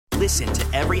Listen to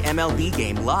every MLB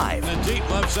game live. In the deep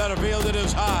left center field, it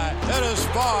is high, it is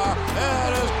far,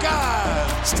 it is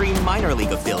gone. Stream minor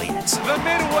league affiliates. The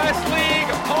Midwest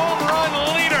League home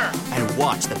run leader. And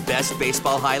watch the best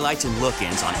baseball highlights and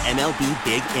look-ins on MLB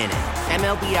Big Inning.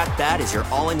 MLB At Bat is your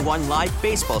all-in-one live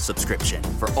baseball subscription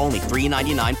for only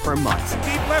 $3.99 per month.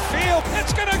 Deep left field,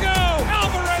 it's gonna go.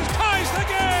 Alvarez ties the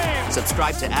game.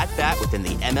 Subscribe to At Bat within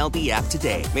the MLB app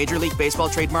today. Major League Baseball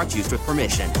trademarks used with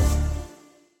permission.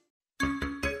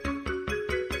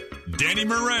 Danny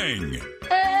Meringue.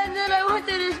 And then I went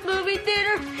to this movie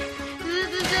theater.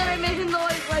 Then I made a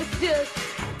noise like this.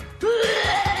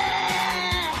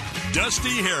 Dusty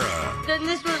Hera. Then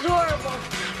this was horrible.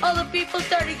 All the people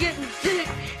started getting sick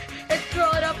and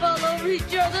throwing up all over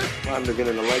each other. I'm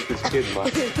beginning to like this kid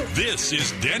much. This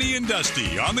is Danny and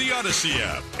Dusty on the Odyssey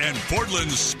app and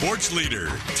Portland's sports leader,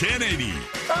 1080.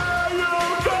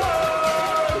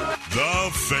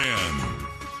 The Fan.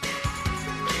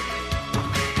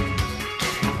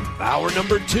 Hour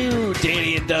number 2,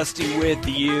 Danny and Dusty with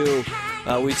you.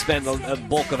 We spent a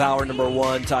bulk of hour number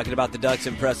 1 talking about the Ducks'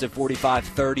 impressive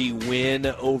 45-30 win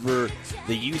over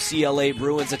the UCLA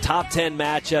Bruins, a top 10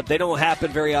 matchup. They don't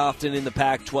happen very often in the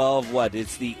Pac-12.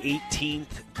 It's the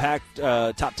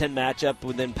 18th top 10 matchup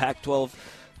within Pac-12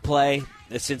 play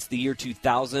since the year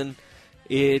 2000.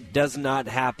 It does not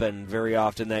happen very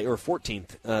often, or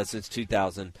 14th since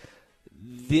 2000.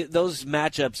 Those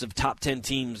matchups of top 10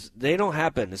 teams, they don't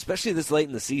happen, especially this late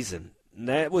in the season. And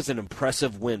that was an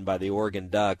impressive win by the Oregon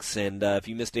Ducks. And if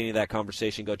you missed any of that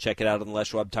conversation, go check it out on the Les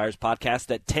Schwab Tires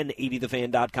podcast at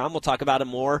 1080thefan.com. We'll talk about it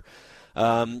more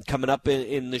coming up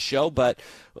in the show. But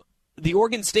the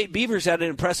Oregon State Beavers had an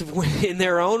impressive win in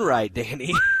their own right,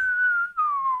 Danny.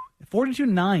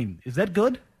 42-9. Is that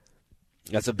good?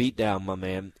 That's a beatdown, my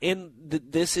man. And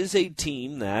this is a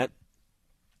team that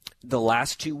the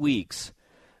last 2 weeks,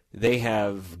 they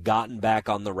have gotten back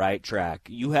on the right track.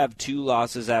 You have 2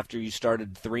 losses after you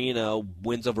started 3-0,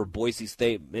 wins over Boise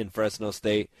State and Fresno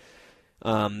State.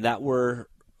 That were,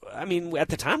 at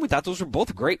the time we thought those were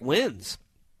both great wins.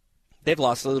 They've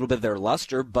lost a little bit of their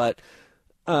luster, but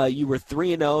you were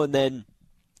 3-0, and then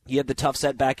you had the tough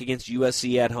setback against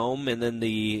USC at home, and then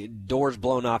the doors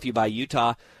blown off you by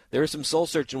Utah. There was some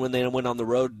soul-searching when they went on the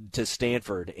road to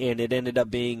Stanford, and it ended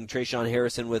up being Trayshawn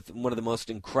Harrison with one of the most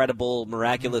incredible,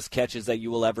 miraculous catches that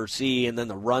you will ever see, and then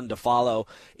the run to follow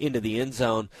into the end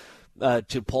zone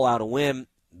to pull out a win.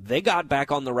 They got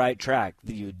back on the right track.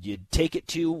 You take it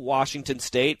to Washington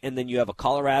State, and then you have a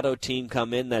Colorado team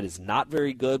come in that is not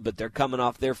very good, but they're coming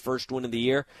off their first win of the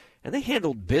year, and they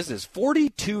handled business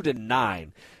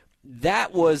 42-9.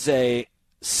 That was a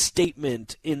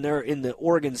statement in the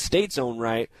Oregon State's own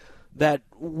right that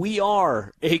we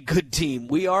are a good team.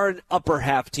 We are an upper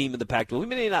half team of the Pac-12. We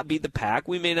may not be the Pac.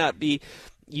 We may not be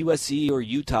USC or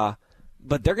Utah,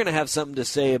 but they're going to have something to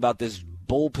say about this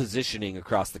bowl positioning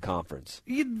across the conference.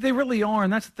 They really are,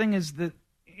 and that's the thing is that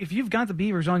if you've got the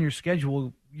Beavers on your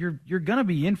schedule, you're going to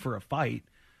be in for a fight.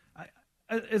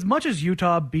 As much as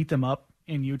Utah beat them up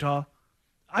in Utah,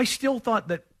 I still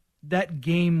thought that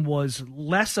game was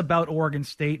less about Oregon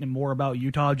State and more about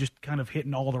Utah just kind of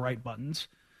hitting all the right buttons.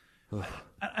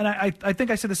 And I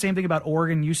think I said the same thing about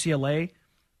Oregon, UCLA.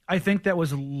 I think that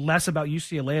was less about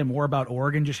UCLA and more about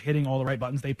Oregon just hitting all the right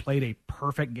buttons. They played a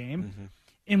perfect game. Mm-hmm.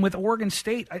 And with Oregon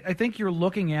State, I think you're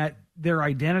looking at their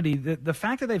identity. The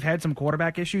fact that they've had some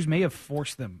quarterback issues may have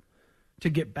forced them to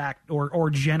get back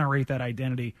or generate that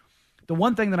identity. The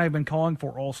one thing that I've been calling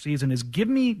for all season is give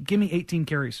me 18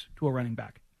 carries to a running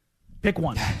back. Pick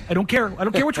one. I don't care. I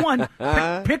don't care which one.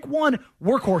 Pick one.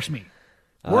 Workhorse me.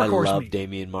 Workhorse I love me.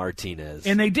 Damian Martinez.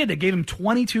 And they did. They gave him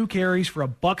 22 carries for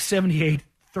 $178,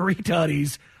 3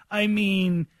 tutties. I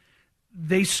mean,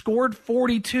 they scored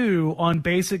 42 on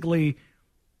basically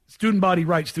student body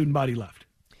right, student body left.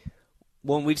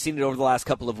 Well, we've seen it over the last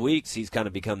couple of weeks. He's kind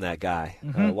of become that guy.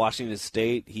 Mm-hmm. Washington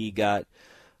State, he got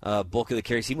bulk of the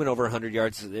carries. He went over 100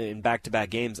 yards in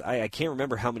back-to-back games. I can't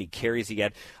remember how many carries he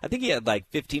had. I think he had like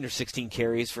 15 or 16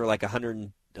 carries for like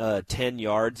 110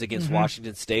 yards against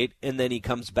Washington State, and then he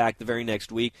comes back the very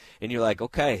next week, and you're like,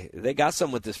 okay, they got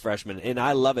some with this freshman, and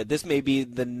I love it. This may be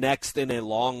the next in a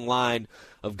long line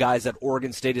of guys that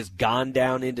Oregon State has gone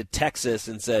down into Texas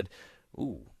and said,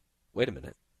 ooh, wait a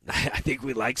minute. I think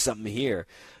we like something here.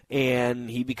 And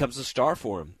he becomes a star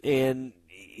for him. And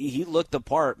he looked the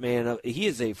part, man. He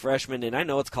is a freshman, and I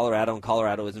know it's Colorado, and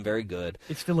Colorado isn't very good.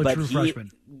 It's still a true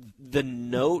freshman. The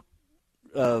note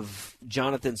of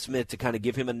Jonathan Smith to kind of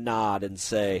give him a nod and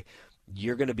say,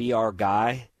 you're going to be our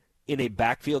guy in a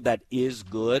backfield that is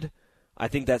good, I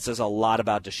think that says a lot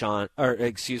about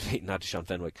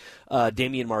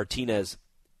Damian Martinez.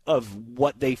 of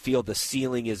what they feel the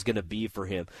ceiling is going to be for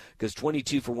him. Because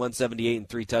 22 for 178 and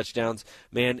 3 touchdowns,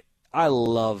 man, I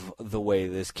love the way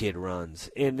this kid runs.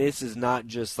 And this is not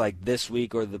just like this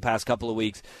week or the past couple of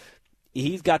weeks.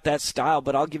 He's got that style,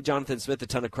 but I'll give Jonathan Smith a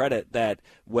ton of credit that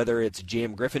whether it's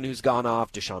J.M. Griffin who's gone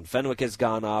off, Deshaun Fenwick has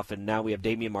gone off, and now we have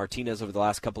Damian Martinez over the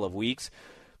last couple of weeks,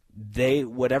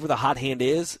 whatever the hot hand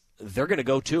is, they're going to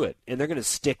go to it, and they're going to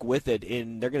stick with it,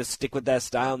 and they're going to stick with that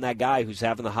style and that guy who's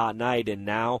having the hot night, and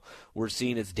now we're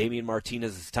seeing it's Damian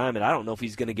Martinez's time, and I don't know if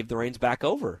he's going to give the reins back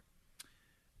over.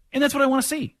 And that's what I want to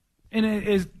see. And it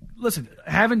is, listen,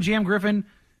 having J.M. Griffin,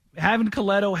 having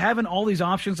Coletto, having all these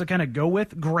options to kind of go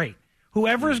with, great.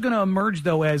 Whoever is going to emerge,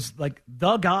 though, as like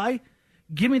the guy,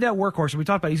 give me that workhorse. And we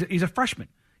talked about he's a freshman.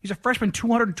 He's a freshman,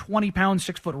 220-pound,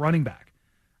 6-foot running back.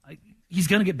 He's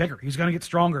going to get bigger. He's going to get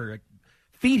stronger.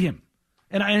 Feed him.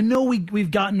 And I know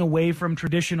we've gotten away from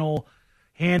traditional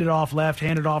handed off left,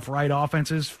 handed off right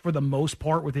offenses for the most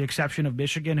part, with the exception of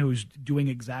Michigan, who's doing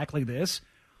exactly this.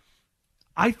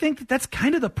 I think that's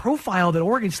kind of the profile that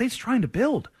Oregon State's trying to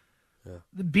build.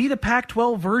 Yeah. Be the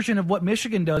Pac-12 version of what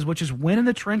Michigan does, which is win in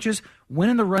the trenches, win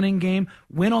in the running game,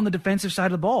 win on the defensive side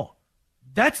of the ball.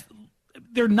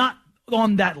 They're not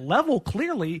on that level,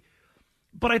 clearly,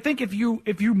 but I think if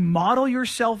you model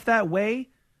yourself that way,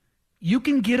 you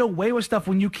can get away with stuff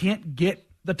when you can't get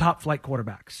the top flight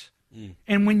quarterbacks.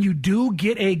 And when you do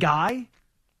get a guy,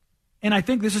 and I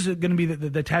think this is going to be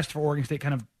the test for Oregon State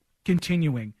kind of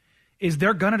continuing, is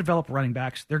they're going to develop running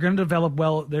backs. They're going to develop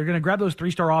well. They're going to grab those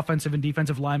 3-star offensive and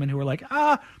defensive linemen who are like,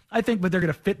 I think, but they're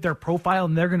going to fit their profile,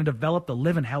 and they're going to develop the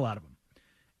living hell out of them.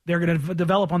 They're going to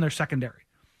develop on their secondary.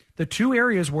 The two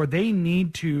areas where they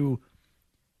need to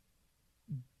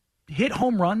hit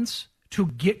home runs to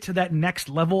get to that next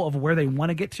level of where they want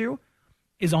to get to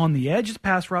is on the edge,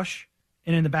 pass rush,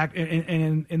 and in the back,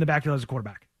 and in the backfield as a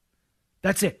quarterback.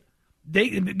 That's it.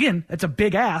 That's a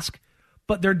big ask,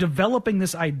 but they're developing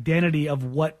this identity of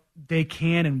what they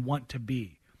can and want to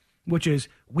be, which is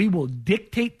we will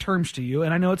dictate terms to you.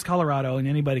 And I know it's Colorado, and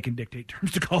anybody can dictate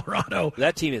terms to Colorado.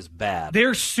 That team is bad.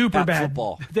 They're super bad.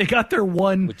 Football. They got their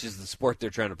one, which is the sport they're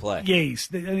trying to play. Yes,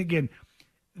 and again,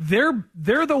 they're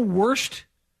the worst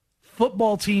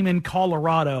football team in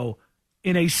Colorado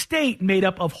in a state made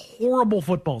up of horrible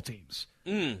football teams.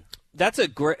 That's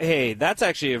that's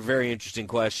actually a very interesting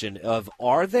question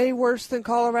are they worse than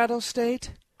Colorado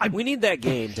State? We need that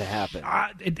game to happen.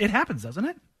 It happens, doesn't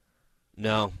it?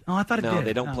 No. Oh, I thought it did. No,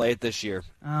 they don't play it this year.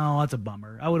 Oh, that's a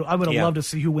bummer. I would have loved to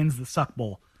see who wins the Suck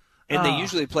Bowl. And they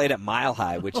usually play it at Mile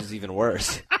High, which is even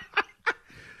worse.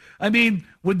 I mean,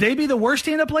 would they be the worst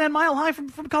team to play at Mile High from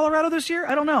Colorado this year?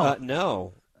 I don't know.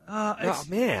 No. Oh,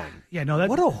 man. Yeah, no.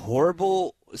 What a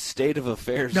horrible state of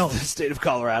affairs the state of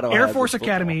Colorado Air Force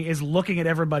Academy is looking at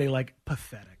everybody like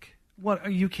pathetic. What, are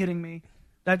you kidding me?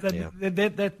 They're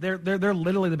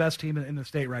literally the best team in the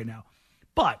state right now.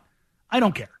 But I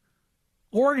don't care.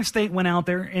 Oregon State went out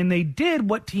there and they did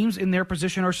what teams in their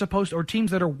position are supposed to, or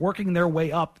teams that are working their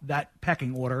way up that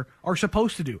pecking order are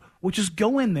supposed to do, which is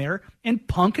go in there and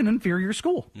punk an inferior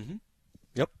school. Mm-hmm.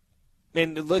 Yep.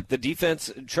 And look, the defense,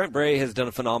 Trent Bray has done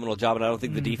a phenomenal job, and I don't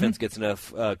think the defense gets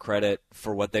enough credit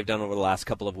for what they've done over the last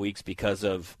couple of weeks because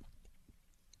of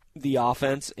the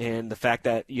offense and the fact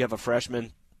that you have a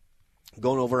freshman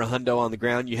going over a hundo on the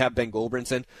ground. You have Ben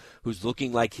Goldbrinson, who's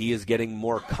looking like he is getting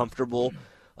more comfortable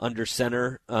under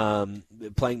center,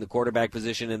 playing the quarterback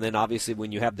position, and then obviously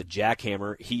when you have the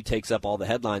jackhammer, he takes up all the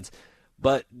headlines.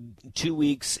 But 2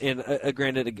 weeks, and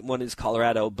granted one is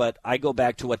Colorado, but I go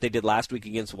back to what they did last week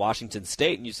against Washington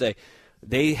State, and you say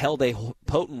they held a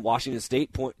potent Washington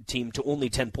State team to only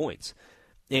 10 points.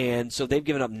 And so they've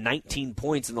given up 19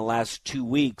 points in the last 2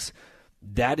 weeks.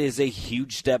 That is a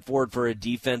huge step forward for a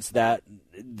defense that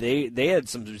they had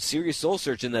some serious soul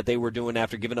searching that they were doing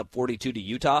after giving up 42 to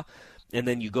Utah. And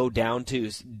then you go down to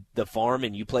the farm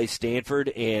and you play Stanford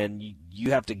and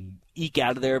you have to eke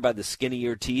out of there by the skin of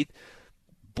your teeth.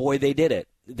 Boy, they did it.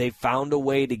 They found a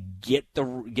way to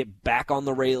get back on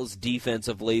the rails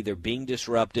defensively. They're being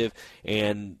disruptive,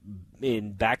 and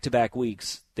in back-to-back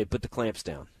weeks, they put the clamps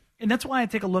down. And that's why I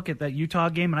take a look at that Utah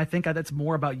game, and I think that's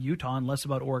more about Utah and less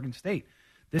about Oregon State.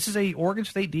 This is a Oregon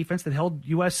State defense that held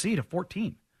USC to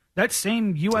 14. That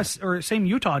same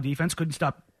Utah defense couldn't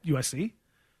stop USC.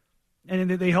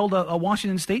 And they held a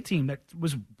Washington State team that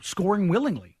was scoring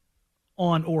willingly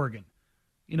on Oregon.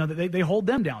 You know, they hold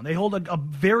them down. They hold a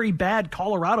very bad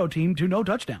Colorado team to no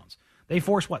touchdowns. They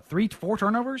force, 3-4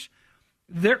 turnovers?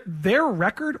 Their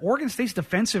record, Oregon State's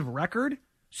defensive record,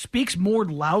 speaks more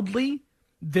loudly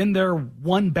than their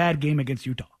one bad game against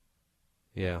Utah.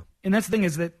 Yeah. And that's the thing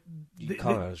is that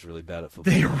Colorado's really bad at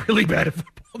football. They are really bad at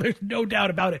football. There's no doubt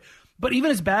about it. But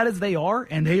even as bad as they are,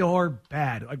 and they are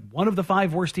bad, like one of the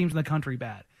 5 worst teams in the country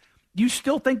bad, you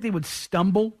still think they would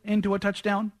stumble into a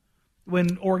touchdown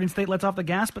when Oregon State lets off the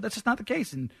gas, but that's just not the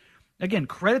case. And again,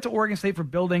 credit to Oregon State for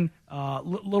building a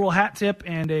little hat tip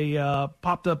and a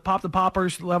pop the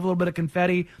poppers, have a little bit of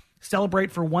confetti,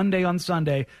 celebrate for one day on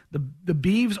Sunday. The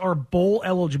Beavs are bowl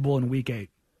eligible in Week 8.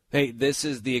 Hey, this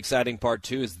is the exciting part,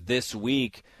 too, is this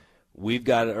week we've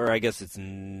got, or I guess it's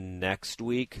next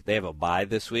week. They have a bye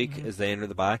this week as they enter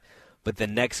the bye. But the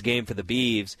next game for the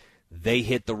Beavs, they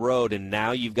hit the road, and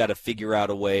now you've got to figure out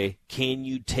a way. Can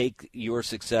you take your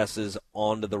successes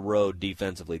onto the road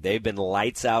defensively? They've been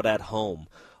lights out at home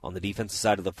on the defensive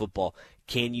side of the football.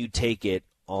 Can you take it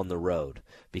on the road?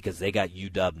 Because they got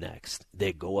UW next.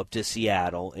 They go up to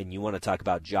Seattle, and you want to talk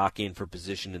about jockeying for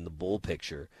position in the bowl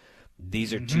picture.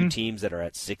 These are two teams that are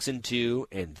at 6-2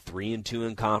 and 3-2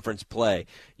 in conference play.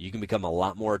 You can become a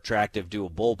lot more attractive to a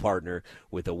bowl partner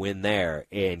with a win there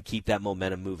and keep that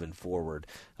momentum moving forward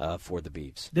for the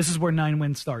Beavs. This is where 9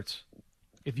 wins starts.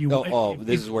 If you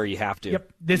this is where you have to.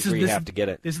 Yep, you have to get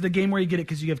it. This is the game where you get it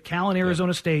because you have Cal and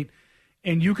Arizona State,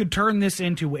 and you could turn this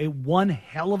into a one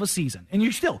hell of a season. And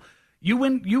you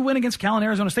win against Cal and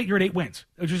Arizona State, you're at 8 wins,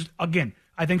 which is again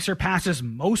I think surpasses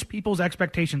most people's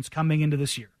expectations coming into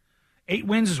this year. 8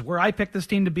 wins is where I picked this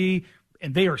team to be,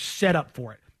 and they are set up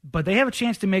for it. But they have a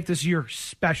chance to make this year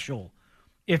special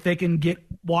if they can get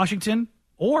Washington,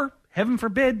 or, heaven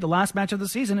forbid, the last match of the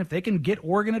season, if they can get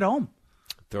Oregon at home.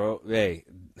 Hey,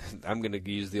 I'm going to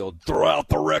use the old throw out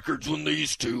the records when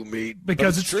these two meet.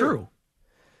 Because it's true.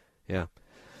 Yeah.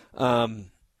 I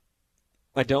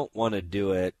don't want to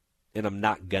do it, and I'm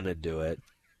not going to do it.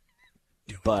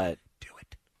 Do it.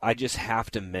 I just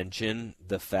have to mention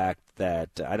the fact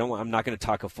that I'm not going to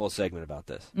talk a full segment about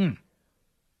this.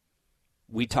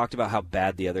 We talked about how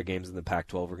bad the other games in the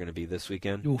Pac-12 were going to be this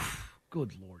weekend. Oof,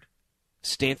 good Lord.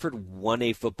 Stanford won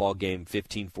a football game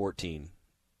 15-14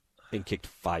 and kicked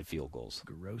 5 field goals.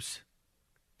 Gross.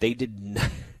 They did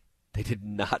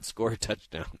not score a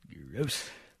touchdown. Gross.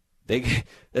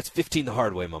 That's 15 the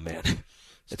hard way, my man.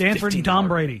 Stanford and Tom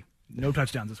Brady. No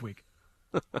touchdowns this week.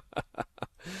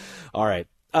 All right.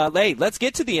 Hey, let's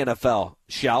get to the NFL,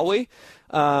 shall we?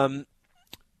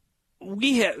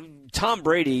 We have Tom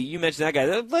Brady. You mentioned that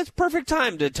guy. That's perfect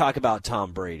time to talk about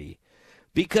Tom Brady,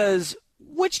 because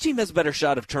which team has a better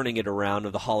shot of turning it around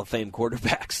of the Hall of Fame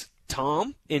quarterbacks?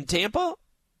 Tom in Tampa,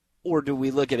 or do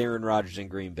we look at Aaron Rodgers in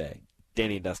Green Bay?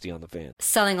 Danny and Dusty on the Fan.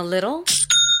 Selling a little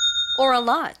or a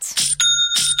lot?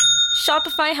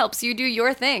 Shopify helps you do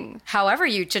your thing, however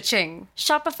you cha-ching.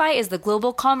 Shopify is the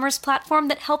global commerce platform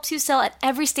that helps you sell at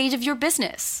every stage of your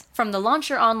business. From the launch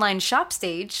your online shop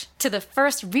stage, to the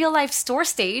first real-life store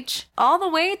stage, all the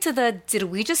way to the did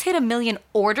we just hit 1 million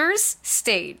orders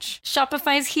stage.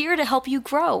 Shopify's here to help you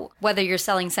grow. Whether you're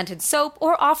selling scented soap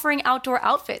or offering outdoor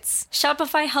outfits,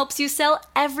 Shopify helps you sell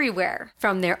everywhere.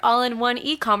 From their all-in-one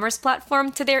e-commerce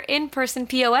platform to their in-person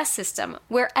POS system,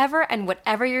 wherever and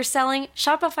whatever you're selling,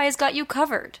 Shopify's got you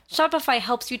covered. Shopify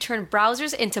helps you turn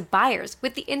browsers into buyers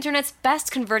with the internet's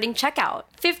best converting checkout.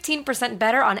 15%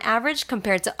 better on average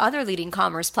compared to other leading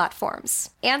commerce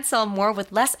platforms. And sell more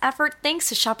with less effort thanks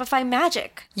to Shopify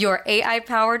Magic, your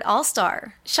AI-powered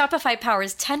all-star. Shopify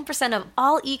powers 10% of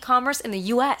all e-commerce in the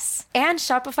U.S. And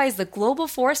Shopify is the global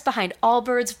force behind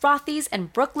Allbirds, Rothy's,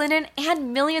 and Brooklinen,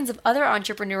 and millions of other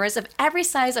entrepreneurs of every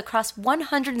size across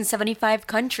 175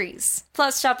 countries.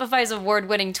 Plus, Shopify's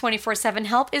award-winning 24/7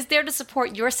 help is there to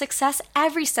support your success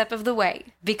every step of the way.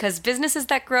 Because businesses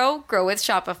that grow with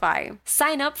Shopify.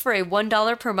 Sign up for a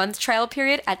 $1 per month trial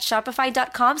period at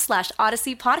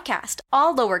shopify.com/Odyssey Podcast,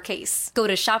 all lowercase. Go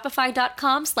to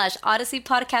shopify.com/Odyssey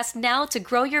Podcast now to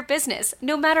grow your business,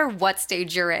 no matter what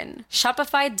stage you're in.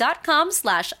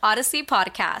 Shopify.com/Odyssey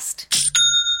Podcast.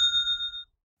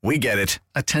 We get it.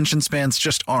 Attention spans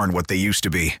just aren't what they used to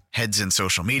be. Heads in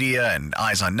social media and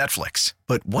eyes on Netflix.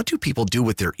 But what do people do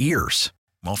with their ears?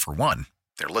 Well, for one,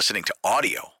 they're listening to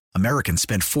audio. Americans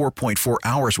spend 4.4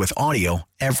 hours with audio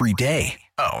every day.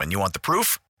 Oh, and you want the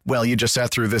proof? Well, you just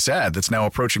sat through this ad that's now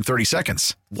approaching 30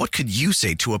 seconds. What could you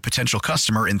say to a potential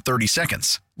customer in 30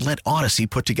 seconds? Let Odyssey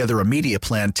put together a media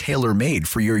plan tailor-made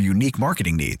for your unique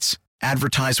marketing needs.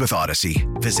 Advertise with Odyssey.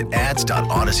 Visit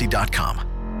ads.odyssey.com.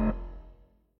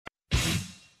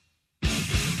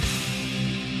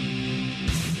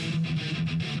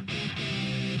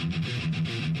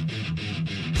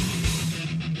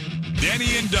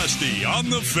 Danny and Dusty on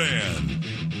the Fan.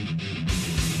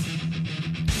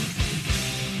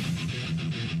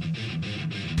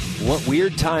 What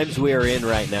weird times we are in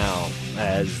right now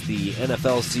as the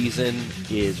NFL season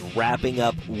is wrapping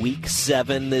up Week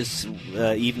 7 this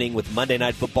evening with Monday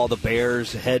Night Football. The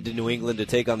Bears head to New England to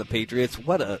take on the Patriots.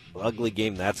 What an ugly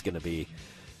game that's going to be.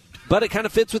 But it kind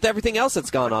of fits with everything else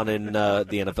that's gone on in the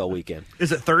NFL weekend.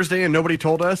 Is it Thursday and nobody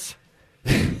told us?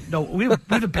 No, we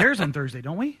have the Bears on Thursday,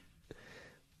 don't we?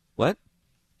 What?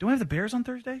 Don't we have the Bears on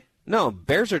Thursday? No,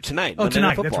 Bears are tonight. Oh, Monday tonight.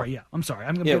 Night Football. That's right. Yeah, I'm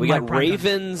sorry. We got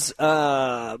Ravens,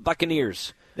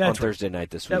 Buccaneers on Thursday night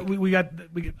this week.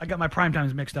 I got my prime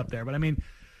times mixed up there, but I mean,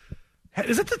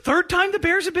 is it the third time the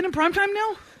Bears have been in prime time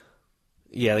now?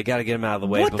 Yeah, they got to get them out of the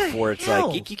way before it's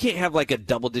hell? like you can't have like a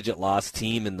double-digit loss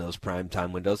team in those prime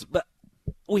time windows. But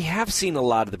we have seen a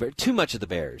lot of the Bears, too much of the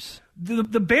Bears.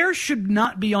 The Bears should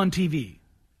not be on TV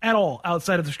at all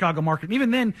outside of the Chicago market. And even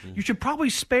then, you should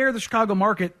probably spare the Chicago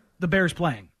market the Bears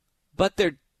playing. But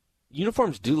their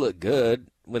uniforms do look good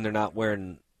when they're not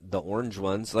wearing the orange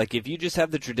ones. Like, if you just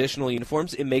have the traditional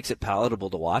uniforms, it makes it palatable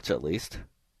to watch at least.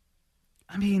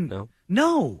 I mean,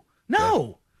 no.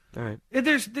 Okay. All right.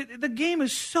 The game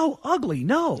is so ugly.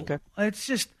 No. Okay. It's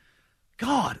just,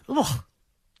 God. Ugh.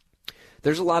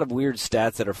 There's a lot of weird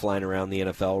stats that are flying around the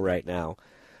NFL right now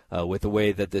with the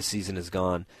way that this season has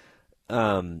gone.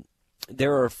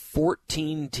 There are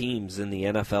 14 teams in the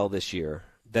NFL this year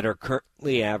that are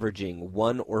currently averaging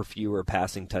one or fewer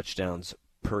passing touchdowns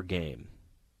per game.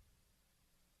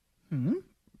 Mm-hmm.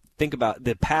 Think about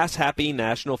the pass-happy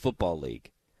National Football League.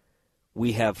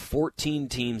 We have 14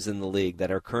 teams in the league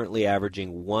that are currently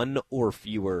averaging one or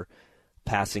fewer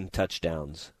passing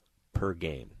touchdowns per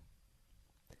game.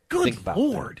 Good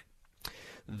Lord.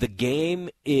 The game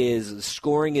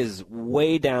scoring is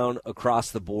way down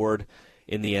across the board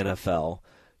in the NFL.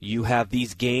 You have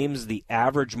these games, the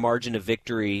average margin of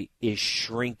victory is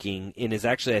shrinking and is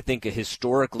actually, I think,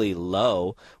 historically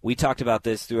low. We talked about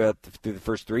this through the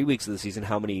first 3 weeks of the season,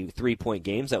 how many 3-point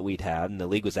games that we'd had, and the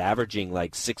league was averaging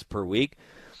like 6 per week.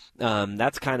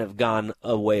 That's kind of gone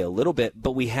away a little bit,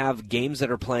 but we have games that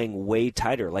are playing way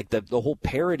tighter. Like the whole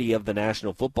parity of the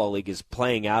National Football League is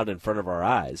playing out in front of our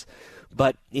eyes.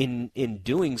 But in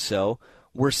doing so,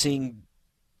 we're seeing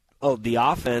the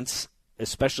offense,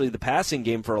 especially the passing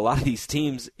game for a lot of these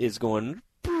teams, is going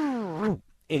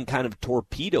and kind of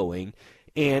torpedoing.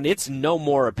 And it's no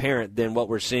more apparent than what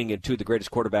we're seeing in two of the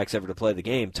greatest quarterbacks ever to play the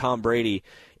game, Tom Brady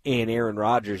and Aaron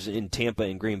Rodgers in Tampa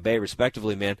and Green Bay,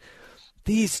 respectively, man.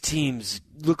 These teams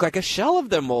look like a shell of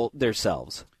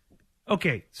themselves.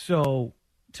 Okay, so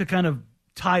to kind of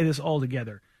tie this all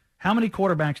together, how many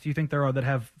quarterbacks do you think there are that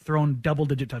have thrown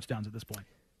double-digit touchdowns at this point?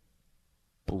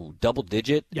 Ooh,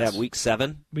 double-digit Yes. at Week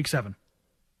 7? Week 7.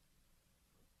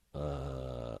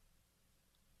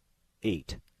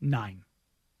 8. 9.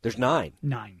 There's 9.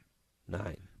 9.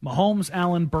 Mahomes,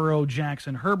 Allen, Burrow,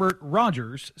 Jackson, Herbert,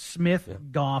 Rodgers, Smith,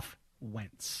 Goff,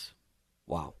 Wentz.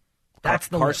 Wow. That's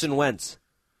the Carson list. Wentz.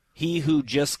 He who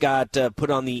just got put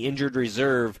on the injured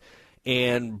reserve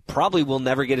and probably will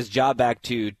never get his job back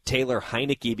to Taylor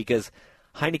Heineke because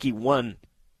Heineke won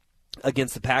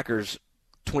against the Packers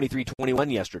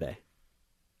 23-21 yesterday.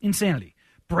 Insanity.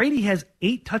 Brady has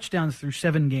 8 touchdowns through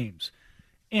 7 games.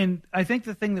 And I think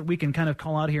the thing that we can kind of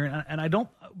call out here, and I don't,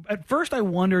 at first I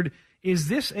wondered, is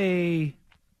this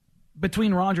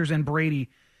between Rodgers and Brady,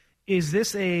 is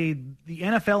this the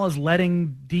NFL is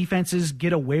letting defenses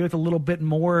get away with a little bit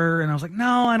more? And I was like,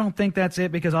 no, I don't think that's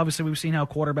it, because obviously we've seen how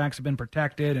quarterbacks have been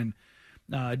protected and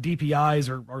DPIs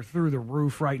are through the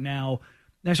roof right now.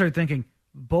 And I started thinking,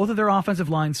 both of their offensive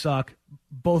lines suck.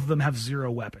 Both of them have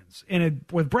 0 weapons. And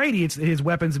with Brady, his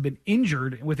weapons have been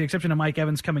injured, with the exception of Mike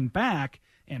Evans coming back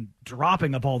and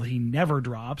dropping a ball that he never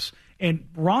drops. And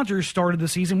Rodgers started the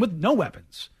season with no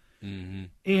weapons. Mm-hmm.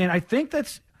 And I think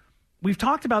we've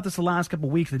talked about this the last couple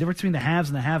of weeks, the difference between the haves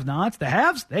and the have-nots. The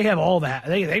haves, they have all that.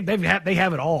 They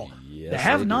have it all. Yes, the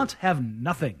have-nots have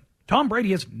nothing. Tom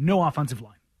Brady has no offensive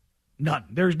line. None.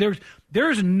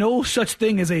 There's no such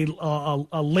thing as a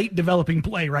late developing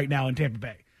play right now in Tampa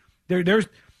Bay. There's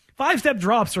 5-step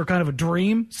drops are kind of a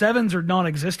dream. 7s are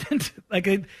non-existent.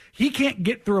 He can't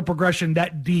get through a progression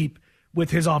that deep with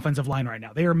his offensive line right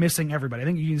now. They are missing everybody. I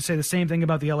think you can say the same thing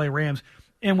about the LA Rams.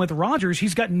 And with Rodgers,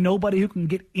 he's got nobody who can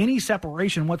get any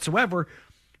separation whatsoever.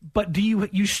 But do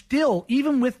you still,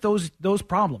 even with those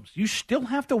problems, you still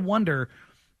have to wonder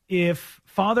if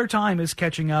Father Time is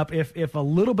catching up, if a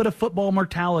little bit of football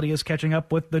mortality is catching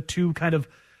up with the two kind of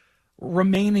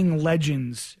remaining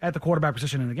legends at the quarterback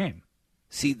position in the game.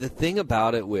 See, the thing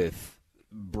about it with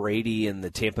Brady and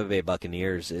the Tampa Bay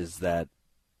Buccaneers is that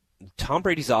Tom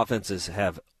Brady's offenses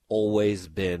have always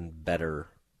been better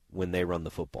when they run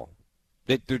the football.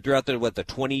 Throughout the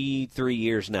 23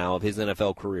 years now of his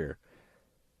NFL career,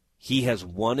 he has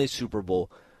won a Super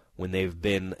Bowl when they've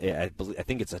been, I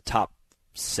think it's a top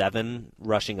 7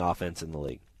 rushing offense in the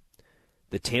league.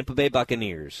 The Tampa Bay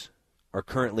Buccaneers are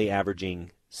currently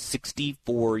averaging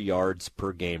 64 yards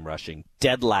per game rushing,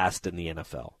 dead last in the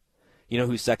NFL. You know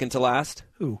who's second to last?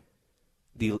 Who?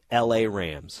 The L.A.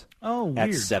 Rams. Oh, weird.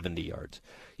 At 70 yards.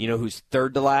 You know who's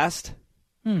third to last?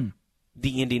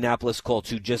 The Indianapolis Colts,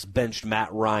 who just benched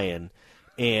Matt Ryan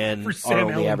and are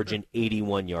only averaging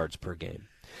 81 yards per game.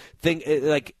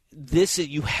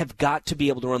 You have got to be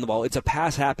able to run the ball. It's a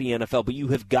pass-happy NFL, but you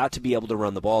have got to be able to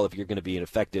run the ball if you're going to be an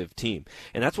effective team.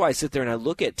 And that's why I sit there and I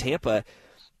look at Tampa.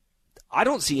 I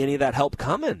don't see any of that help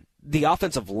coming. The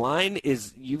offensive line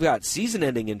you've got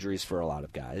season-ending injuries for a lot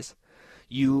of guys.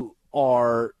 You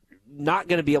are not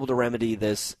going to be able to remedy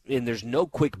this, and there's no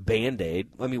quick Band-Aid.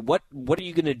 I mean, what are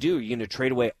you going to do? Are you going to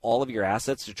trade away all of your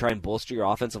assets to try and bolster your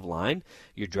offensive line,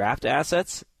 your draft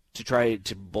assets to try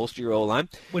to bolster your O-line?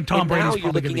 When Tom Brady's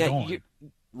probably going to be gone.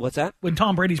 What's that? When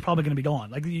Tom Brady's probably going to be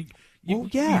gone. You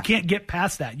can't get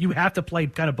past that. You have to play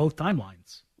kind of both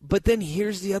timelines. But then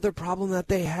here's the other problem that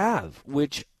they have,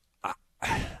 which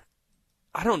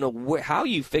I don't know how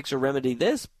you fix or remedy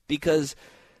this, because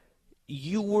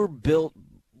you were built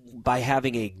by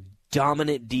having a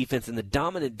dominant defense, and the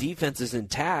dominant defense is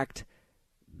intact.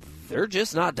 They're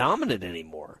just not dominant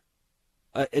anymore.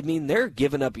 They're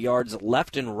giving up yards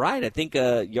left and right. I think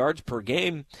yards per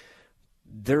game,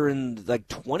 they're in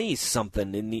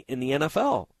 20-something in the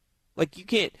NFL.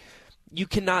 You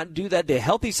cannot do that. The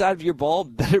healthy side of your ball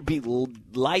better be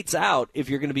lights out if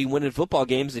you're going to be winning football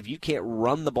games. If you can't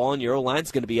run the ball and your O-line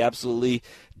is going to be absolutely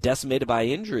decimated by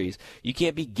injuries. You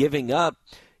can't be giving up,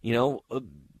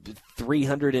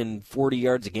 340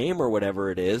 yards a game or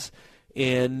whatever it is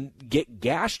and get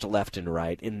gashed left and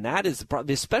right. And that is the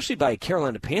problem, especially by a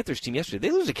Carolina Panthers team yesterday.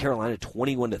 They lose to Carolina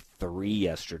 21-3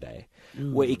 yesterday.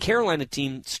 A Carolina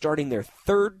team starting their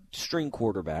third-string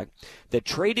quarterback that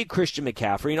traded Christian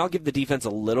McCaffrey, and I'll give the defense a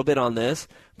little bit on this,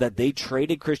 that they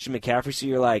traded Christian McCaffrey, so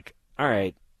you're like, all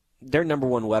right, their number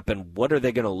one weapon, what are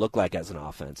they going to look like as an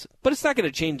offense? But it's not going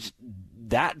to change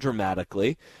that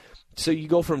dramatically. So you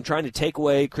go from trying to take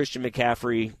away Christian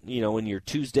McCaffrey, in your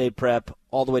Tuesday prep,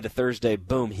 all the way to Thursday,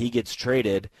 boom, he gets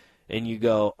traded, and you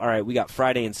go, all right, we got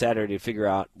Friday and Saturday to figure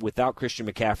out, without Christian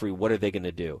McCaffrey, what are they going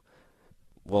to do?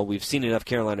 Well, we've seen enough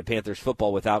Carolina Panthers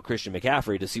football without Christian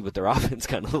McCaffrey to see what their offense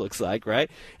kind of looks like, right?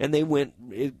 And they went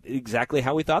exactly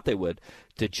how we thought they would,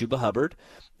 to Chuba Hubbard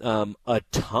a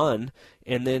ton,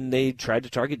 and then they tried to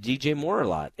target DJ Moore a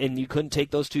lot. And you couldn't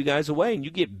take those two guys away, and you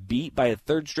get beat by a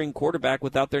third-string quarterback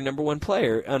without their number one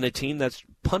player on a team that's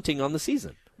punting on the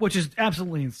season. Which is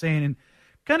absolutely insane. And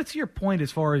kind of to your point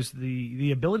as far as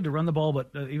the ability to run the ball, but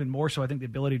even more so, I think the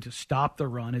ability to stop the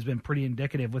run has been pretty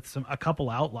indicative with a couple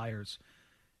outliers.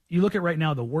 You look at right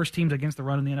now the worst teams against the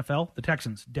run in the NFL, the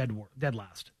Texans, dead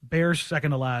last. Bears,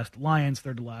 second to last. Lions,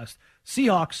 third to last.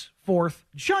 Seahawks, fourth.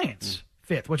 Giants,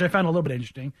 fifth, which I found a little bit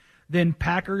interesting. Then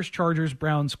Packers, Chargers,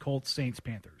 Browns, Colts, Saints,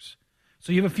 Panthers.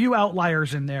 So you have a few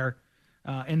outliers in there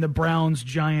in the Browns,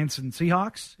 Giants, and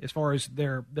Seahawks as far as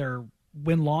their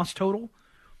win-loss total.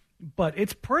 But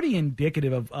it's pretty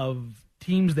indicative of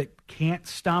teams that can't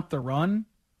stop the run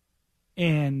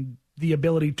and the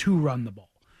ability to run the ball.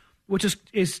 Which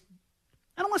is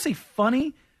I don't want to say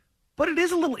funny, but it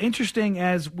is a little interesting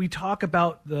as we talk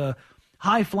about the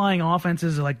high-flying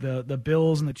offenses like the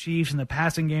Bills and the Chiefs and the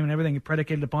passing game and everything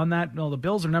predicated upon that. No, the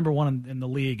Bills are number one in the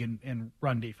league in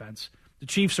run defense. The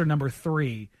Chiefs are number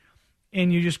 3.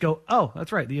 And you just go, oh,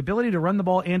 that's right. The ability to run the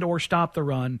ball and or stop the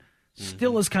run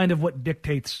still is kind of what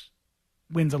dictates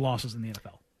wins and losses in the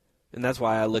NFL. And that's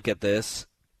why I look at this,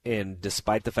 and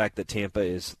despite the fact that Tampa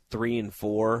is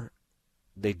 3-4,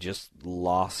 they just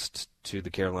lost to the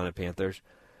Carolina Panthers.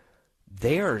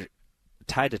 They are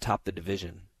tied atop the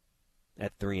division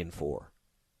at 3-4.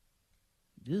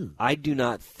 Ew. I do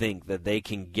not think that they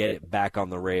can get it back on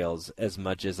the rails as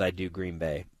much as I do Green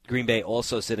Bay. Green Bay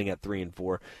also sitting at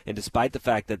 3-4, and despite the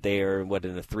fact that they are in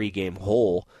a 3-game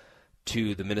hole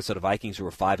to the Minnesota Vikings, who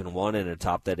are 5-1 and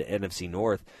atop that NFC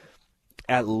North,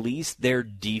 at least their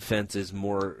defense is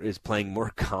playing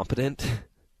more competent.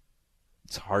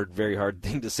 It's very hard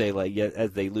thing to say,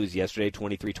 as they lose yesterday,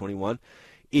 23-21.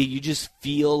 You just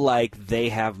feel like they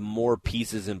have more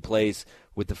pieces in place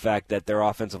with the fact that their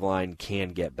offensive line can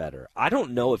get better. I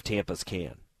don't know if Tampa's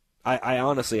can. I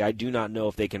honestly, I do not know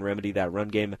if they can remedy that run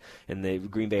game, and the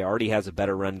Green Bay already has a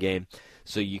better run game,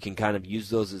 so you can kind of use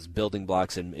those as building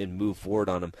blocks and move forward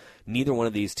on them. Neither one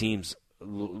of these teams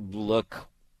look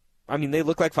I mean, they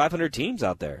look like 500 teams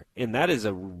out there, and that is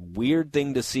a weird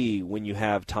thing to see when you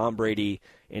have Tom Brady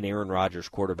and Aaron Rodgers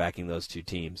quarterbacking those two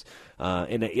teams.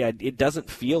 And it doesn't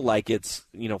feel like it's,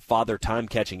 father time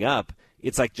catching up.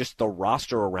 It's like just the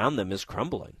roster around them is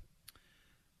crumbling.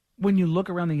 When you look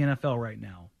around the NFL right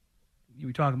now, you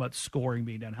were talking about scoring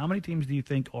being down. How many teams do you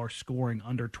think are scoring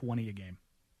under 20 a game?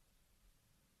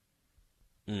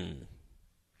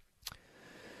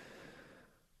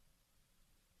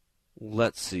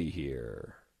 Let's see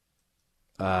here.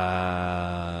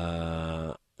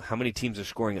 How many teams are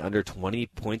scoring under 20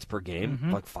 points per game?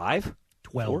 Mm-hmm. Like 5?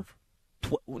 12.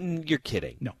 You're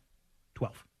kidding. No,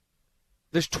 12.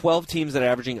 There's 12 teams that are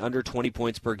averaging under 20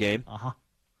 points per game? Uh-huh.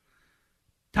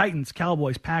 Titans,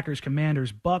 Cowboys, Packers,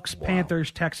 Commanders, Bucks,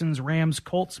 Panthers, Texans, Rams,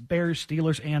 Colts, Bears,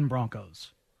 Steelers, and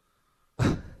Broncos.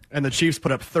 And the Chiefs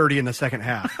put up 30 in the second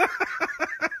half.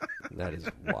 That is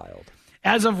wild.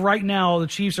 As of right now, the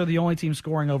Chiefs are the only team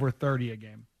scoring over 30 a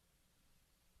game.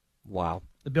 Wow.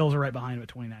 The Bills are right behind them at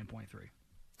 29.3.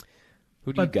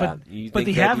 Who do you got? You but think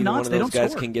the that have-nots, either one of those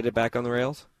guys score. can get it back on the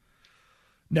rails?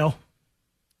 No.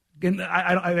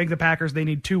 I think the Packers, they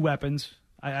need two weapons.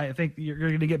 I think you're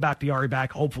going to get Bakhtiari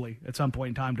back, hopefully, at some point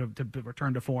in time to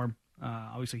return to form.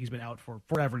 Obviously, he's been out for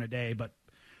forever and a day. But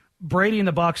Brady and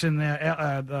the Bucs and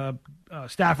the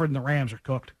Stafford and the Rams are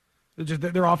cooked.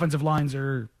 Their offensive lines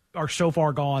are so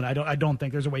far gone. I don't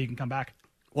think there's a way you can come back.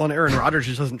 Well, and Aaron Rodgers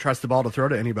just doesn't trust the ball to throw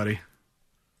to anybody.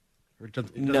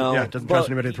 Doesn't trust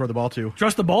anybody to throw the ball to.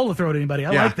 Trust the ball to throw to anybody.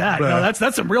 I like that. No,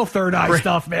 that's some real third eye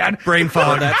stuff, man. Brain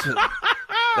fog.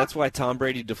 That's why Tom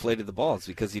Brady deflated the ball. It's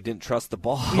because he didn't trust the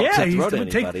ball to he's throw to going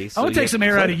anybody. I'm going to take some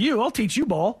air out of you. I'll teach you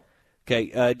ball.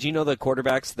 Okay, do you know the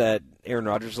quarterbacks that Aaron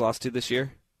Rodgers lost to this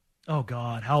year? Oh,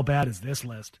 God. How bad is this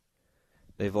list?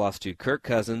 They've lost to Kirk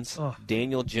Cousins,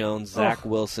 Daniel Jones, Zach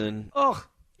Wilson,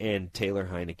 and Taylor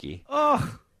Heineke.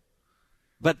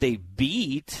 But they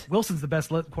beat... Wilson's the best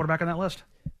quarterback on that list.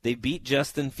 They beat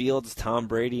Justin Fields, Tom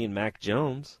Brady, and Mac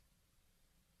Jones.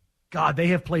 God, they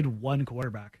have played one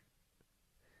quarterback.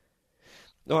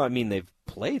 No, I mean, they've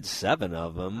played 7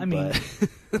 of them. I mean,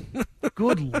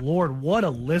 good Lord, what a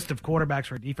list of quarterbacks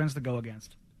for a defense to go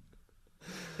against.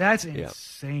 That's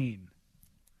insane.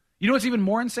 You know what's even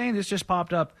more insane? This just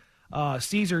popped up.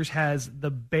 Caesars has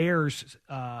the Bears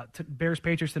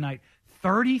Patriots tonight.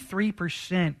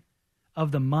 33%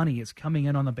 of the money is coming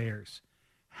in on the Bears.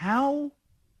 How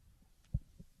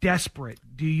desperate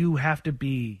do you have to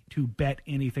be to bet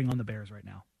anything on the Bears right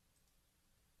now?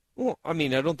 Well, I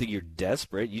mean, I don't think you're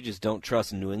desperate. You just don't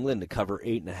trust New England to cover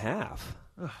 8.5.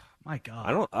 Oh, my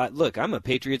God. Look, I'm a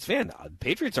Patriots fan.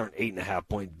 Patriots aren't 8.5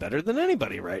 points better than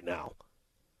anybody right now.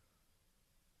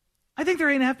 I think they're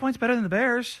 8.5 points better than the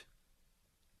Bears.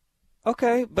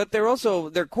 Okay, but they're also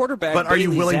their quarterback. But are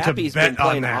you willing Zappi's to bet been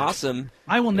playing on that? awesome.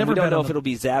 I will never. We don't bet know on if it'll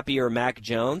be Zappi or Mac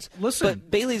Jones. Listen, but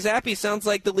Bailey Zappi sounds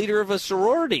like the leader of a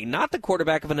sorority, not the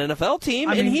quarterback of an NFL team,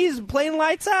 and he's playing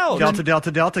lights out. Delta, Delta,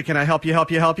 Delta. Can I help you?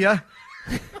 Help you? Help you?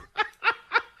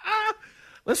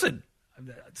 Listen,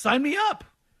 sign me up.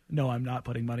 No, I'm not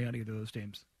putting money on either of those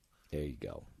teams. There you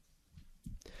go.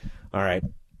 All right.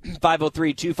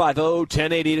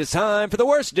 503-250-1080. It is time for the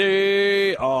worst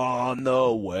day on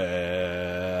the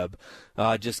web.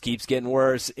 It just keeps getting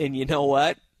worse. And you know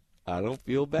what? I don't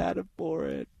feel bad for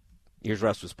it. Here's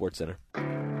Russ with SportsCenter.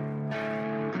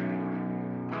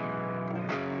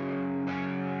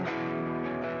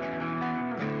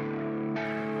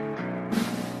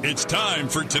 It's time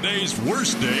for today's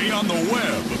worst day on the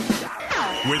web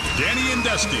with Danny and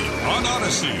Dusty on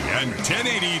Odyssey and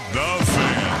 1080 The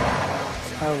Fan.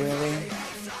 Oh, really?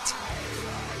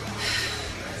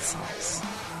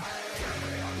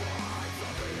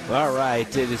 All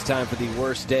right, it is time for the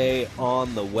worst day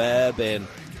on the web. And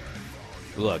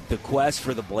look, the quest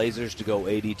for the Blazers to go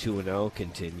 82-0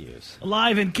 continues.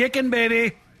 Alive and kicking,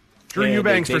 baby. Drew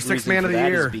Eubanks for Sixth Man of the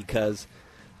Year. Is because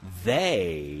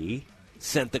they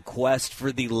sent the quest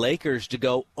for the Lakers to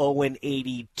go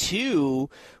 0-82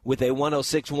 with a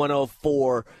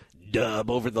 106-104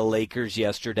 dub over the Lakers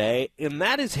yesterday, and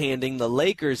that is handing the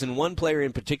Lakers, and one player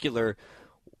in particular,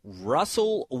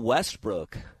 Russell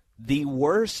Westbrook, the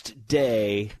worst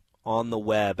day on the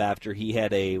web after he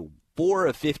had a 4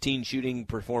 of 15 shooting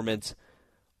performance,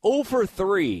 0 for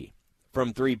 3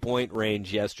 from three-point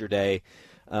range yesterday,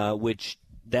 which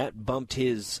that bumped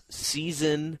his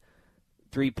season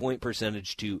three-point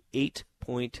percentage to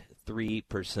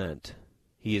 8.3%.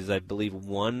 He is, I believe,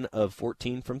 1 of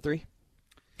 14 from 3.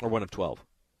 Or 1 of 12.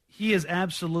 He is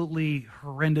absolutely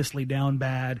horrendously down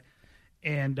bad.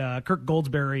 And Kirk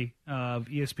Goldsberry of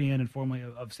ESPN and formerly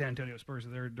of San Antonio Spurs,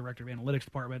 their director of analytics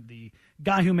department, the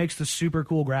guy who makes the super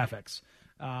cool graphics,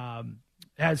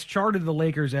 has charted the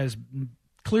Lakers as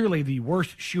clearly the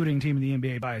worst shooting team in the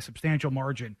NBA by a substantial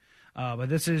margin. But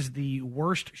this is the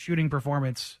worst shooting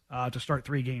performance to start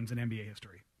 3 games in NBA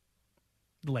history.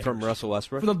 The Lakers. From Russell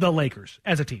Westbrook? For the Lakers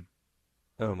as a team.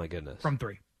 Oh my goodness. From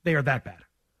 3. They are that bad.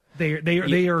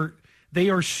 They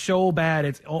are so bad.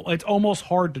 It's almost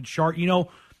hard to chart. You know,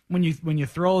 when you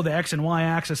throw the X and Y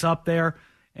axis up there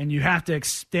and you have to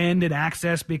extend an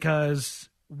axis because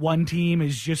one team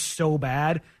is just so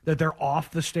bad that they're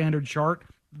off the standard chart,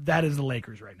 that is the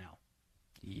Lakers right now.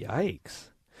 Yikes.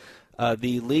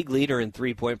 The league leader in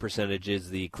three-point percentage is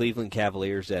the Cleveland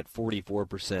Cavaliers at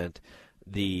 44%.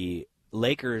 The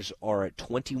Lakers are at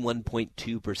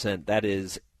 21.2%. That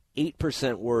is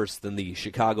 8% worse than the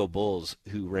Chicago Bulls,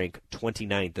 who rank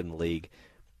 29th in the league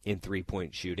in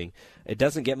three-point shooting. It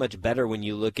doesn't get much better when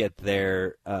you look at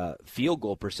their field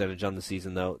goal percentage on the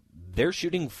season, though. They're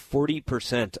shooting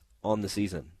 40% on the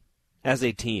season as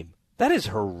a team. That is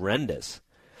horrendous.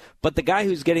 But the guy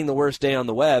who's getting the worst day on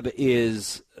the web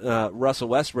is Russell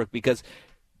Westbrook, because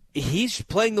he's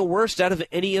playing the worst out of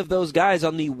any of those guys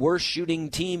on the worst shooting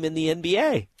team in the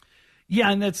NBA.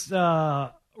 Yeah, and that's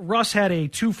Russ had a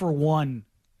 2-for-1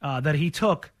 that he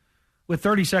took with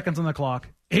 30 seconds on the clock,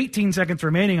 18 seconds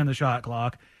remaining on the shot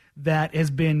clock, that has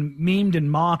been memed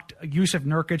and mocked. Yusuf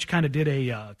Nurkic kind of did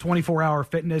a 24-hour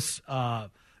fitness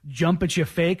jump at you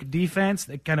fake defense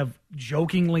that kind of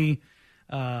jokingly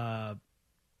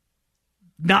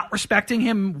not respecting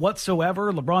him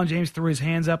whatsoever. LeBron James threw his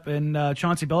hands up, and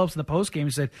Chauncey Billups in the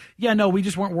postgame said, yeah, no, we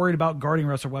just weren't worried about guarding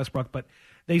Russell Westbrook. But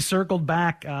they circled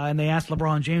back and they asked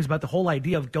LeBron James about the whole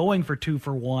idea of going for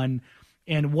 2-for-1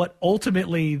 and what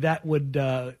ultimately that would,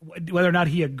 whether or not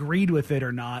he agreed with it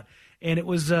or not. And it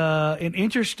was an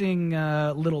interesting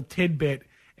little tidbit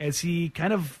as he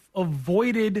kind of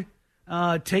avoided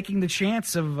taking the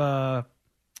chance of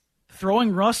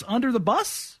throwing Russ under the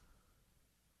bus.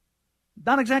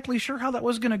 Not exactly sure how that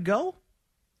was going to go.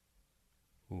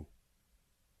 Ooh.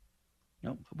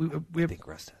 No, I think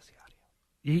Russ has the audio.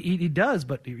 He does,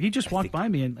 but he just walked by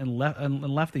me and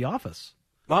left the office.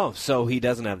 Oh, so he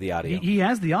doesn't have the audio. He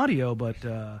has the audio, but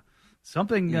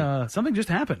something just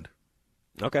happened.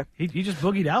 Okay. He just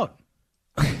boogied out.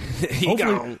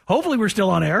 Hopefully we're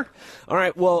still on air. All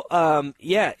right. Well,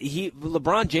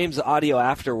 LeBron James' audio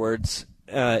afterwards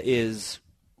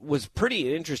was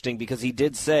pretty interesting, because he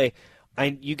did say,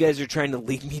 you guys are trying to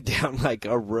lead me down like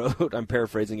a road. I'm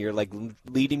paraphrasing here, like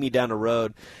leading me down a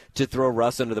road to throw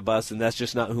Russ under the bus, and that's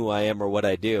just not who I am or what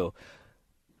I do.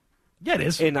 Yeah, it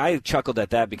is. And I chuckled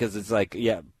at that, because it's like,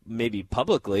 yeah, maybe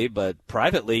publicly, but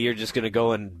privately you're just going to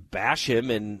go and bash him,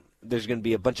 and there's going to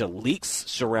be a bunch of leaks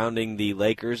surrounding the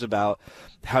Lakers about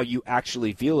how you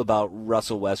actually feel about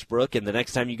Russell Westbrook. And the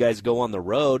next time you guys go on the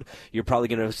road, you're probably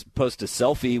going to post a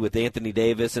selfie with Anthony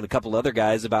Davis and a couple other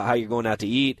guys about how you're going out to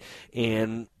eat,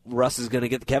 and Russ is going to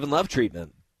get the Kevin Love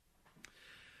treatment.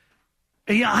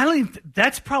 Yeah, I don't think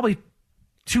that's probably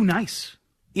too nice.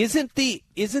 Isn't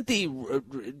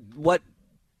what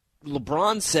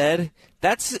LeBron said,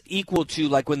 that's equal to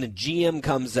like when the GM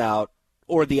comes out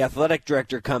or the athletic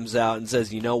director comes out and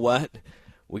says, you know what?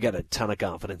 We got a ton of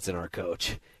confidence in our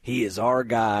coach. He is our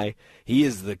guy. He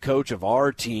is the coach of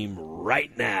our team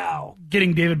right now.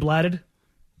 Getting David blatted?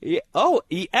 Yeah.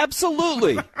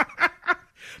 Absolutely.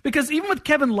 Because even with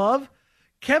Kevin Love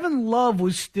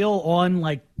was still on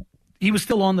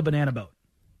the banana boat.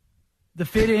 The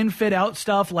fit in, fit out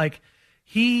stuff,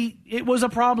 it was a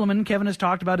problem, and Kevin has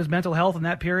talked about his mental health in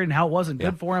that period and how it wasn't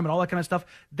good for him and all that kind of stuff.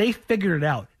 They figured it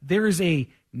out. There is a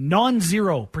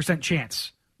non-0%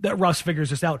 chance that Russ figures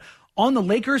this out on the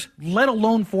Lakers, let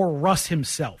alone for Russ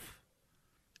himself.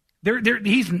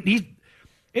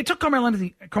 It took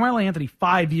Carmelo Anthony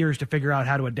 5 years to figure out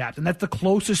how to adapt, and that's the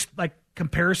closest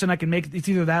comparison I can make. It's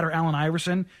either that or Allen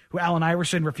Iverson, who Allen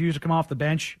Iverson refused to come off the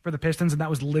bench for the Pistons, and that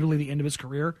was literally the end of his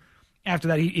career. After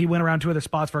that, he went around 2 other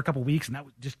spots for a couple weeks, and that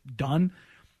was just done.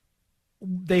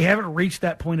 They haven't reached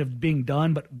that point of being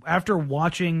done, but after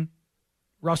watching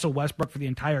Russell Westbrook for the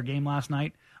entire game last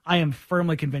night, I am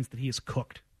firmly convinced that he is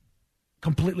cooked.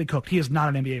 Completely cooked. He is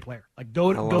not an NBA player.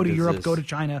 Go to Europe, go to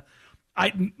China.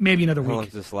 Maybe another week. How long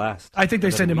does this last? I think they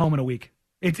send him home in a week.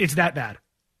 It's that bad.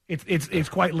 It's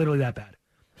quite literally that bad.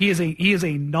 He is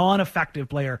a non-effective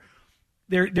player.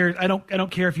 I don't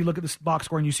care if you look at this box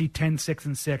score and you see 10, 6,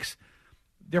 and 6.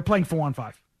 They're playing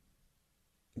 4-on-5.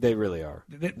 They really are.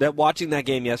 That watching that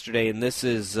game yesterday, and this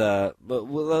is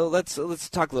let's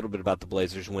talk a little bit about the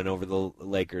Blazers' win over the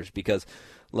Lakers, because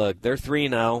look, they're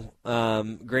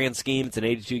 3-0. Grand scheme, it's an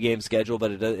 82-game schedule,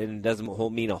 but it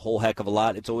doesn't mean a whole heck of a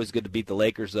lot. It's always good to beat the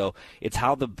Lakers, though. It's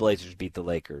how the Blazers beat the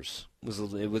Lakers.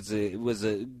 It was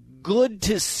good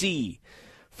to see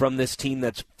from this team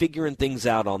that's figuring things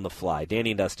out on the fly.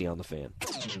 Danny and Dusty on the Fan.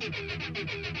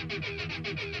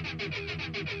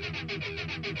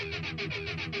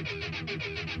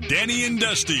 Danny and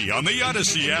Dusty on the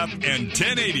Odyssey app and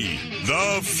 1080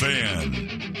 The Fan.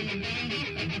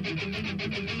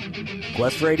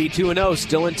 Quest for 82-0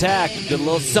 still intact. Good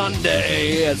little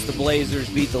Sunday as the Blazers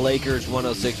beat the Lakers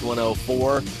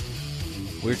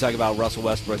 106-104. We were talking about Russell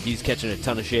Westbrook. He's catching a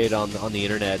ton of shade on the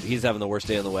internet. He's having the worst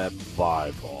day on the web by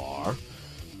far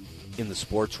in the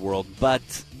sports world.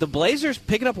 But the Blazers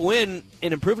picking up a win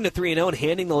and improving to 3-0 and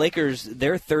handing the Lakers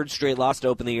their third straight loss to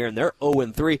open the year, and they're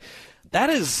 0-3. That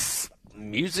is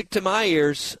music to my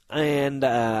ears, and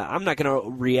I'm not going to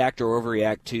react or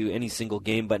overreact to any single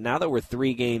game, but now that we're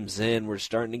 3 games in, we're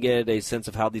starting to get a sense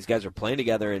of how these guys are playing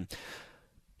together, and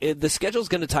the schedule's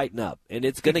going to tighten up, and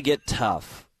it's going to get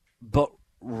tough. But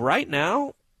right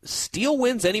now, steal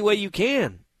wins any way you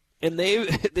can, and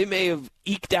they may have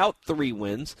eked out 3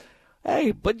 wins.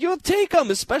 Hey, but you'll take them,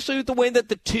 especially with the way that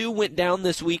the 2 went down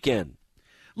this weekend.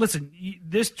 Listen,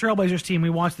 this Trailblazers team, we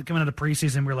watched it coming out of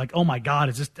preseason. We're like, oh my God,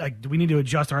 is this like, do we need to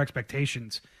adjust our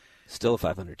expectations? Still a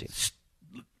 500 team.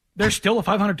 They're still a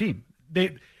 500 team.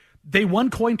 They won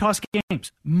coin toss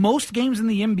games. Most games in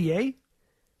the NBA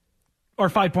are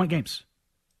 5-point games.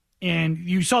 And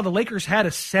you saw the Lakers had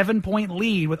a 7-point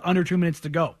lead with under 2 minutes to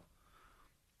go.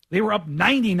 They were up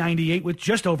 90-98 with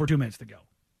just over 2 minutes to go.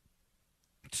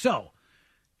 So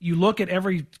you look at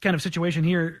every kind of situation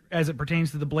here as it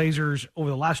pertains to the Blazers over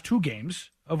the last 2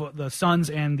 games of the Suns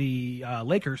and the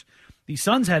Lakers. The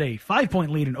Suns had a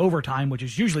 5-point lead in overtime, which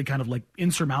is usually kind of like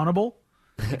insurmountable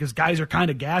because guys are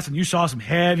kind of gassed, and you saw some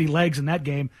heavy legs in that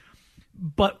game.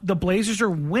 But the Blazers are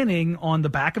winning on the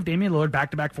back of Damian Lillard,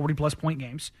 back-to-back 40-plus point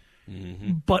games,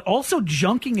 but also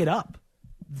junking it up.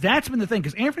 That's been the thing,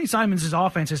 because Anthony Simons'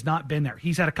 offense has not been there.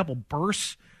 He's had a couple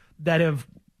bursts that have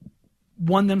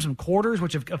won them some quarters,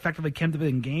 which have effectively kept them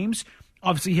in games.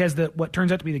 Obviously, he has what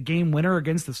turns out to be the game winner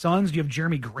against the Suns. You have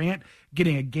Jeremy Grant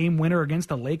getting a game winner against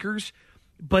the Lakers.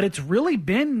 But it's really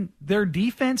been their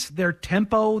defense, their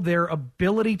tempo, their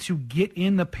ability to get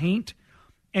in the paint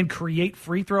and create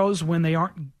free throws when they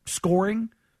aren't scoring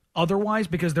otherwise,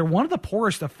 because they're one of the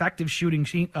poorest effective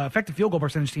field goal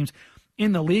percentage teams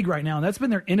in the league right now. And that's been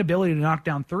their inability to knock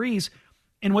down threes.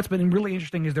 And what's been really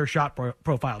interesting is their shot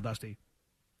profile, Dusty.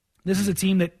 This is a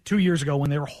team that 2 years ago,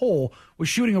 when they were whole, was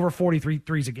shooting over 43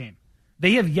 threes a game.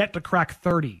 They have yet to crack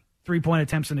 30 three-point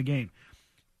attempts in a game.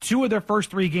 2 of their first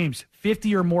 3 games,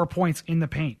 50 or more points in the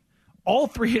paint. 2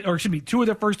 of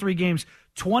their first 3 games,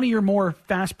 20 or more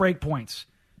fast break points.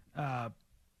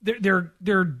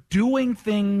 They're doing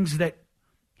things that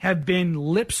have been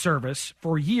lip service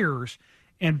for years,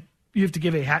 and you have to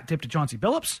give a hat tip to Chauncey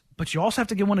Billups, but you also have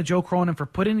to give one to Joe Cronin for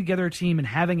putting together a team and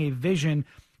having a vision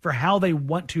for how they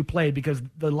want to play, because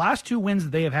the last 2 wins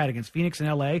that they have had against Phoenix and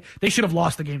L.A., they should have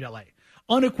lost the game to L.A.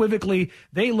 Unequivocally,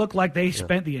 they look like they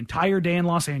spent the entire day in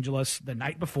Los Angeles the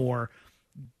night before,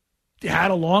 had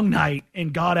a long night,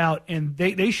 and got out, and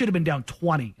they should have been down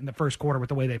 20 in the first quarter with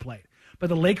the way they played. But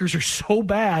the Lakers are so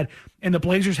bad, and the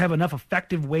Blazers have enough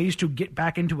effective ways to get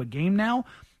back into a game now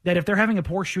that if they're having a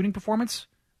poor shooting performance,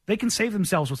 they can save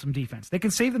themselves with some defense. They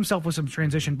can save themselves with some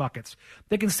transition buckets.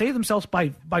 They can save themselves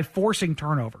by forcing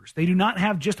turnovers. They do not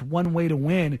have just one way to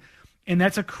win, and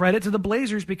that's a credit to the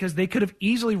Blazers because they could have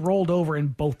easily rolled over in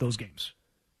both those games.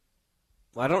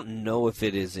 I don't know if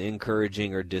it is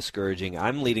encouraging or discouraging.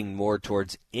 I'm leaning more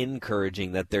towards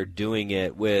encouraging that they're doing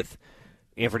it with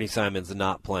Anthony Simons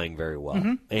not playing very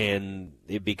well. And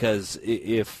because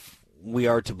if we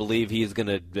are to believe he is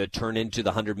going to turn into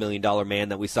the $100 million man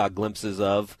that we saw glimpses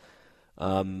of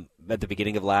at the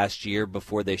beginning of last year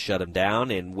before they shut him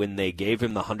down, and when they gave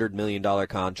him the $100 million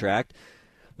contract,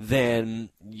 then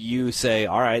you say,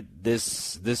 all right,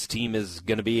 this team is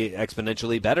going to be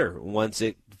exponentially better once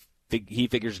he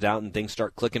figures it out and things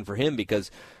start clicking for him,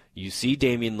 because you see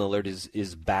Damian Lillard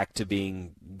is back to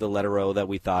being the letter O that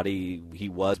we thought he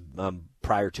was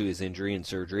prior to his injury and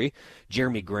surgery.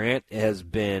 Jeremy Grant has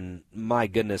been, my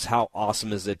goodness, how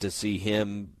awesome is it to see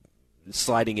him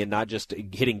sliding in, not just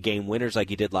hitting game winners like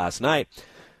he did last night,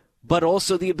 but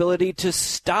also the ability to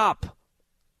stop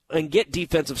and get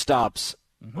defensive stops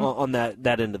on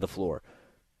that end of the floor.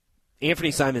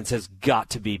 Anthony Simons has got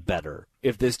to be better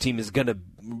if this team is going to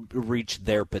reach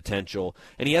their potential,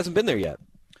 and he hasn't been there yet.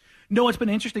 No, what's been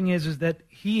interesting is that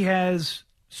he has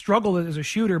struggled as a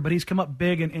shooter, but he's come up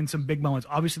big in some big moments.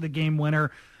 Obviously, the game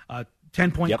winner,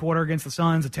 10-point quarter against the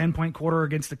Suns, a 10-point quarter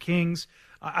against the Kings.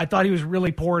 I thought he was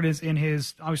really poor in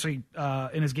his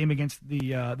game against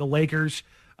the Lakers.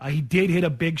 He did hit a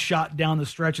big shot down the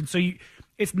stretch, and so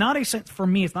it's not a sense for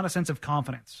me. It's not a sense of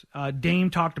confidence. Dame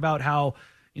talked about how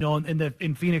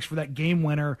in Phoenix for that game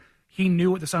winner, he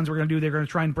knew what the Suns were going to do. They were going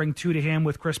to try and bring two to him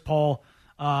with Chris Paul,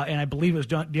 and I believe it was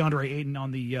DeAndre Ayton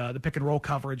on the pick and roll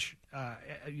coverage.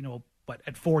 But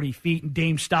at 40 feet, and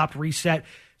Dame stopped, reset,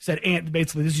 said, Ant,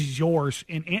 basically, this is yours.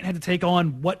 And Ant had to take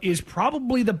on what is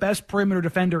probably the best perimeter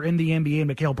defender in the NBA,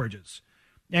 Mikal Bridges.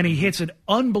 And he hits an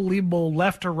unbelievable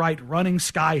left to right running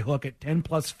sky hook at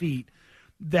 10-plus feet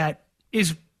that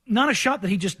is not a shot that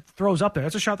he just throws up there.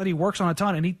 That's a shot that he works on a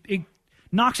ton, and he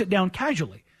knocks it down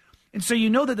casually. And so you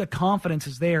know that the confidence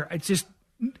is there. It's just,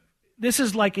 this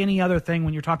is like any other thing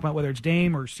when you're talking about whether it's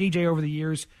Dame or CJ over the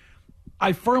years.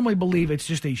 I firmly believe it's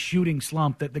just a shooting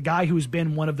slump, that the guy who's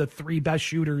been one of the 3 best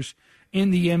shooters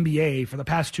in the NBA for the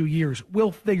past 2 years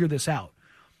will figure this out.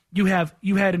 You had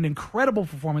an incredible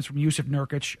performance from Jusuf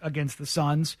Nurkic against the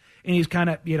Suns, and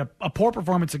he had a poor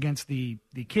performance against the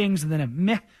Kings, and then a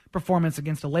meh performance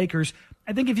against the Lakers.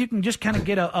 I think if you can just kind of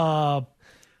get a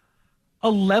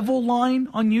level line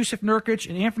on Jusuf Nurkic,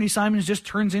 and Anthony Simons just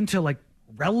turns into like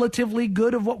relatively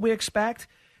good of what we expect,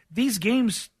 these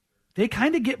games, they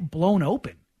kind of get blown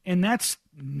open, and that's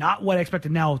not what I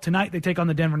expected. Now, tonight they take on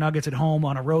the Denver Nuggets at home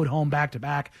on a road home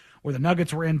back-to-back, where the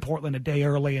Nuggets were in Portland a day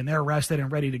early, and they're rested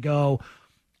and ready to go.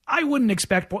 I wouldn't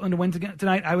expect Portland to win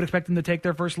tonight. I would expect them to take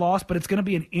their first loss, but it's going to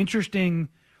be an interesting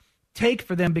take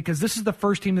for them because this is the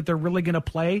first team that they're really going to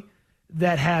play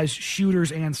that has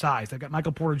shooters and size. They've got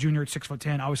Michael Porter Jr. at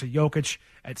 6'10", obviously Jokic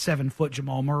at 7 foot,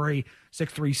 Jamal Murray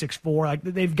 6'3", 6'4". Like,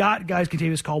 they've got guys,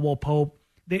 Kentavious Caldwell-Pope.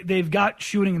 They've got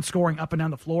shooting and scoring up and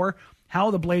down the floor. How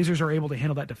the Blazers are able to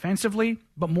handle that defensively,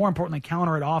 but more importantly,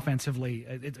 counter it offensively,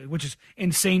 which is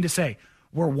insane to say.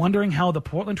 We're wondering how the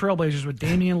Portland Trail Blazers with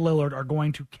Damian Lillard are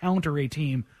going to counter a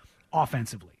team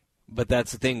offensively. But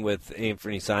that's the thing with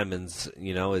Anthony Simons,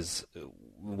 is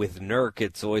with Nurk,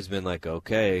 it's always been like,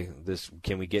 okay,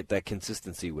 can we get that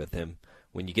consistency with him?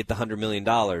 When you get the $100 million,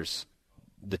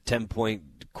 the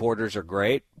 10-point quarters are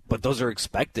great, but those are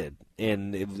expected,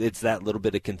 and it's that little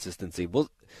bit of consistency. Well,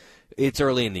 it's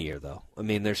early in the year, though. I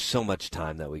mean, there's so much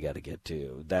time that we got to get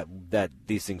to that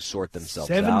these things sort themselves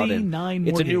 79 out. 79 more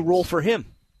it's a new games. role for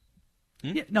him.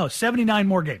 Yeah, no, 79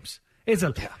 more games. It's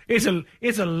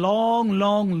a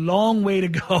long way to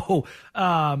go.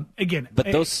 Again,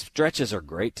 but those stretches are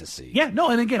great to see. Yeah, no,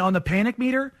 and again, on the panic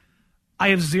meter, I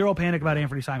have zero panic about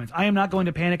Anthony Simons. I am not going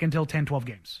to panic until 10, 12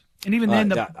 games. And even then,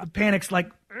 the panic's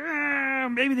like,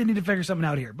 maybe they need to figure something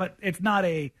out here. But it's not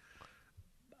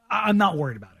I'm not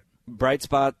worried about it. Bright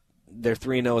spot, they're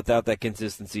 3-0 without that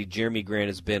consistency. Jeremy Grant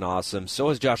has been awesome. So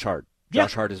has Josh Hart.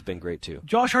 Josh Hart has been great, too.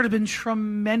 Josh Hart has been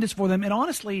tremendous for them. And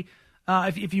honestly,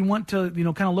 if you want to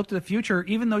kind of look to the future,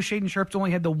 even though Shaedon Sharpe's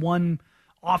only had the one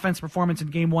offense performance in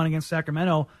Game 1 against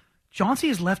Sacramento, Chauncey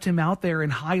has left him out there in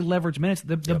high leverage minutes.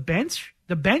 The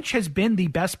bench has been the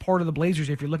best part of the Blazers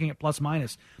if you're looking at plus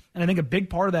minus. And I think a big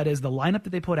part of that is the lineup that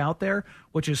they put out there,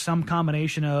 which is some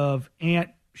combination of Ant,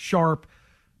 Sharpe,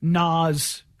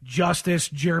 Nas, Justice,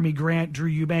 Jeremy Grant, Drew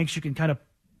Eubanks. You can kind of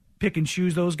pick and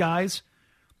choose those guys.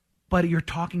 But you're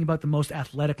talking about the most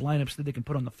athletic lineups that they can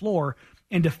put on the floor.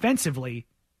 And defensively,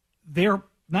 they're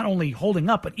not only holding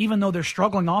up, but even though they're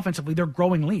struggling offensively, they're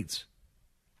growing leads.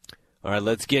 All right,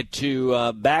 let's get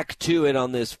to back to it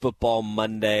on this Football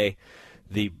Monday.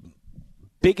 The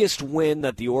biggest win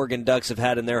that the Oregon Ducks have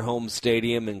had in their home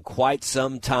stadium in quite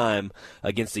some time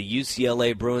against the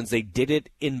UCLA Bruins. They did it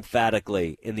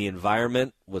emphatically, and the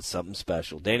environment was something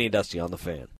special. Danny and Dusty on the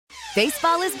Fan.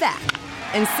 Baseball is back,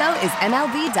 and so is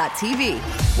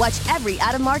MLB.tv. Watch every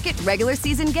out-of-market regular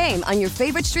season game on your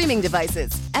favorite streaming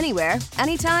devices, anywhere,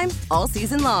 anytime, all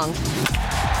season long.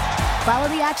 Follow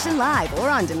the action live or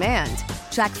on demand.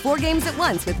 Track 4 games at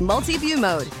once with multi-view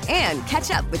mode and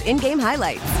catch up with in-game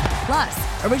highlights.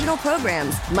 Plus, original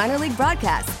programs, minor league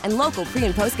broadcasts, and local pre-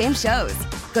 and post-game shows.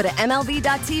 Go to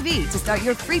MLB.tv to start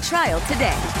your free trial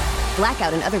today.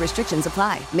 Blackout and other restrictions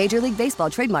apply. Major League Baseball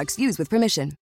trademarks used with permission.